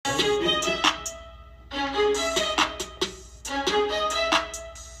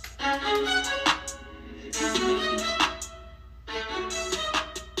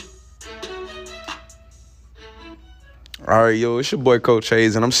All right, yo, it's your boy Coach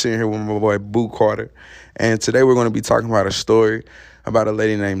Hayes, and I'm sitting here with my boy Boo Carter. And today we're going to be talking about a story about a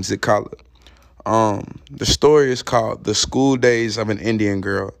lady named Zikala. The story is called The School Days of an Indian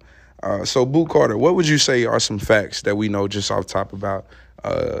Girl. So, Boo Carter, what would you say are some facts that we know just off top about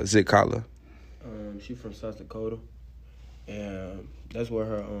Zikala? She's from South Dakota, and that's where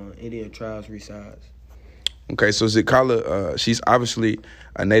her Indian tribes resides. Okay, so Zikala, she's obviously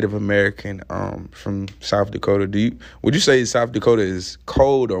a Native American from South Dakota. Would you say South Dakota is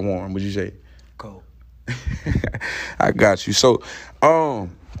cold or warm? Would you say Cold? I got you. So,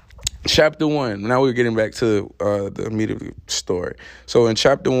 chapter 1. Now we're getting back to the meat of the story. So in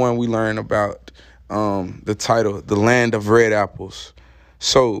chapter 1, we learn about the title, "The Land of Red Apples."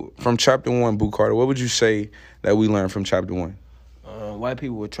 So from chapter 1, Boo Carter, what would you say that we learned from chapter 1? White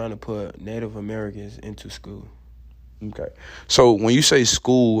people were trying to put Native Americans into school. Okay. So when you say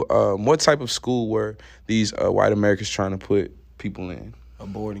school, what type of school were these white Americans trying to put people in? A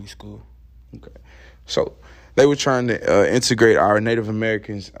boarding school. Okay. So they were trying to integrate our Native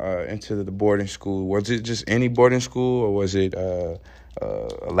Americans into the boarding school. Was it just any boarding school, or was it a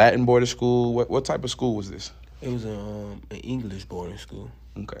Latin boarding school? What type of school was this? It was an English boarding school.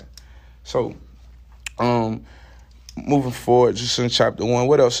 Okay. So, moving forward, just in chapter 1,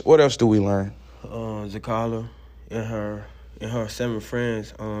 what else do we learn? Zikala and her 7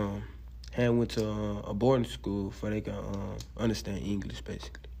 friends had went to a boarding school so they could understand English,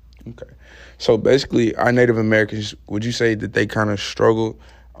 basically. Okay. So basically, our Native Americans, would you say that they kind of struggled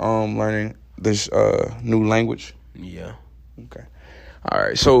learning this new language? Yeah. Okay. All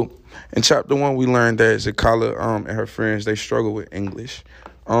right. So in chapter 1, we learned that Zikala and her friends, they struggle with English.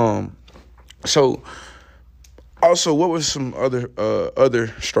 So also, what were some other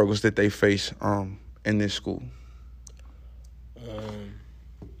struggles that they face in this school?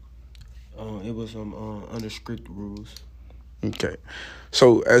 It was under strict rules. Okay.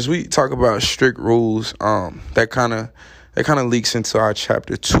 So as we talk about strict rules, that kind of leaks into our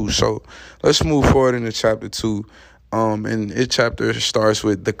chapter 2. So let's move forward into chapter 2. And its chapter starts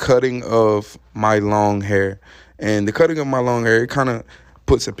with the cutting of my long hair. And the cutting of my long hair, it kind of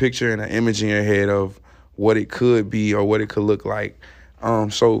puts a picture and an image in your head of what it could be or what it could look like.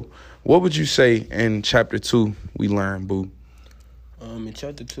 So what would you say in chapter 2 we learned, Boo? In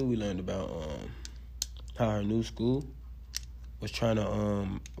chapter 2, we learned about how her new school was trying to,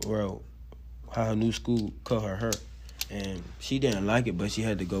 how her new school cut her hair. And she didn't like it, but she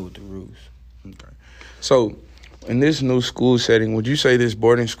had to go with the rules. Okay. So in this new school setting, would you say this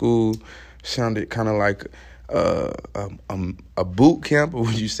boarding school sounded kind of like a boot camp, or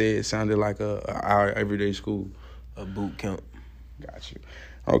would you say it sounded like our everyday school? A boot camp. Got you.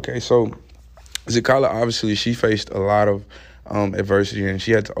 Okay, so Zikala, obviously, she faced a lot of adversity, and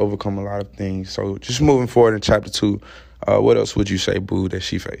she had to overcome a lot of things. So just moving forward in chapter 2, what else would you say, Boo, that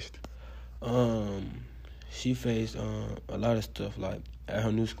she faced? She faced a lot of stuff. Like at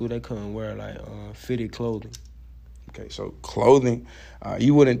her new school, they couldn't wear fitted clothing. Okay, so clothing,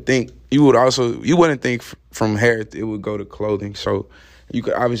 you wouldn't think from hair it would go to clothing. So you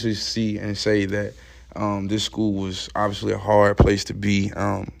could obviously see and say that this school was obviously a hard place to be,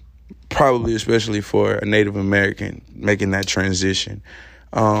 probably especially for a Native American making that transition.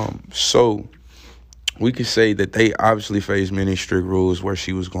 So we could say that they obviously faced many strict rules where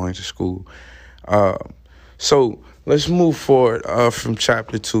she was going to school. So let's move forward from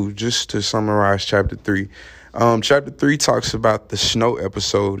chapter 2, just to summarize chapter 3. Chapter 3 talks about the snow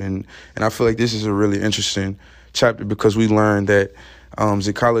episode, and I feel like this is a really interesting chapter because we learned that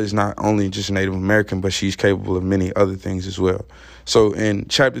Zikala is not only just Native American, but she's capable of many other things as well. So in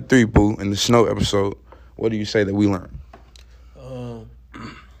chapter 3, Boo, in the snow episode, what do you say that we learned?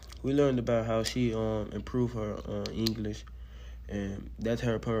 We learned about how she improved her English, and that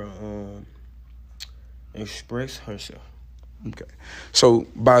helped her express herself. Okay. So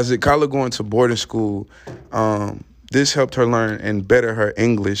by Zikala going to boarding school, this helped her learn and better her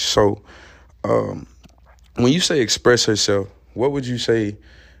English. So when you say express herself, what would you say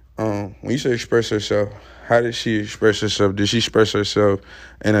when you say express herself? How did she express herself? Did she express herself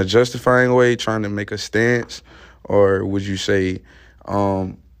in a justifying way, trying to make a stance? Or would you say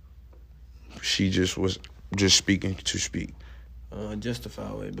she just was just speaking to speak?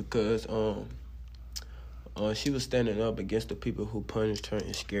 Justified way, because she was standing up against the people who punished her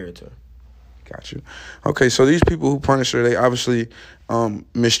and scared her. Got you. Okay, so these people who punished her, they obviously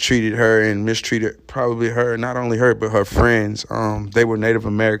mistreated her and mistreated probably her, not only her, but her friends. They were Native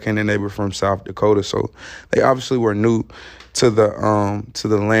American and they were from South Dakota, so they obviously were new to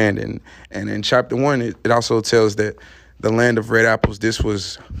the land. And in chapter 1, it also tells that the land of red apples, this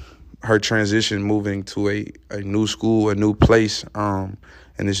was her transition, moving to a new school, a new place, and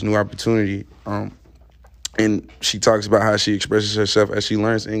this new opportunity. And she talks about how she expresses herself as she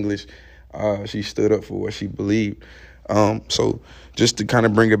learns English. She stood up for what she believed. So just to kind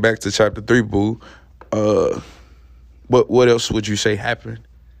of bring it back to chapter 3, Boo, what else would you say happened?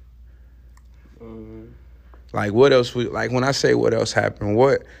 Like, what else would, like, when I say what else happened,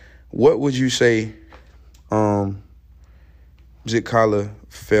 what would you say Jikala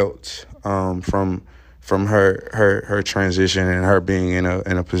felt from her transition and her being in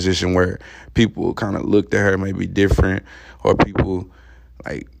a position where people kind of looked at her maybe different, or people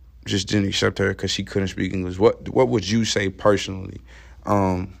like just didn't accept her because she couldn't speak English? What would you say personally,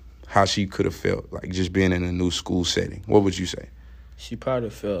 how she could have felt like just being in a new school setting? What would you say? She probably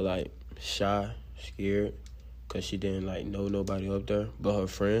felt like shy, scared, because she didn't like know nobody up there but her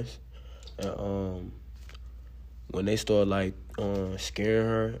friends. And when they started like scaring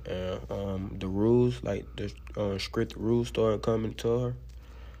her, and the rules, like the strict rules started coming to her,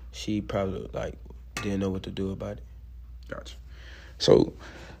 she probably like didn't know what to do about it. Gotcha. So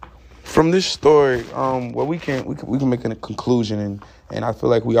from this story, we can make a conclusion, and I feel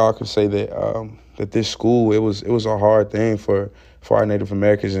like we all can say that that this school, it was a hard thing for our Native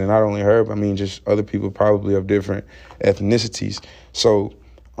Americans, and not only her, but I mean just other people probably of different ethnicities. So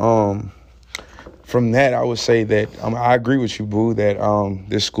from that, I would say that I agree with you, Boo, that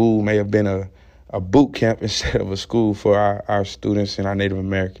this school may have been a boot camp instead of a school for our students and our Native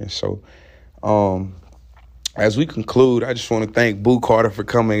Americans. So as we conclude, I just want to thank Boo Carter for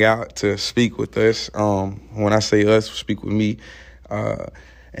coming out to speak with us. When I say us, speak with me.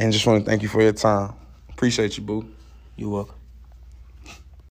 And just want to thank you for your time. Appreciate you, Boo. You're welcome.